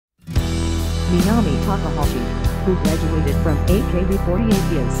Minami Takahashi, who graduated from AKB48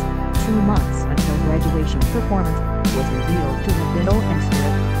 is 2 months until graduation performance, was revealed to have been ill and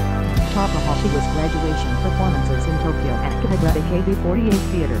spirit. Takahashi was graduation performances in Tokyo at AKB48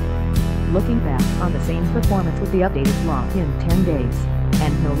 Theater. Looking back on the same performance with the updated vlog in 10 days,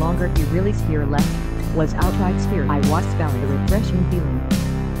 and no longer he really spear left, was outright spear I was found a refreshing feeling.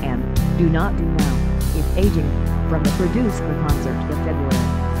 And, do not do now, if aging, from the produce for concert in February,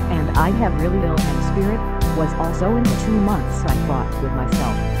 and I have really ill and spirit, was also in the 2 months I fought with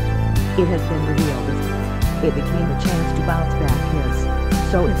myself. It has been revealed as it became a chance to bounce back his,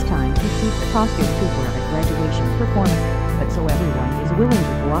 so it's time to suit the costume to for a graduation performance, but so everyone is willing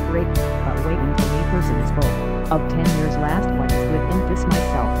to cooperate, but wait until the person is full of 10 years last what is with this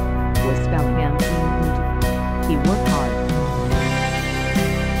myself, was spelling and seeing me to. He worked hard.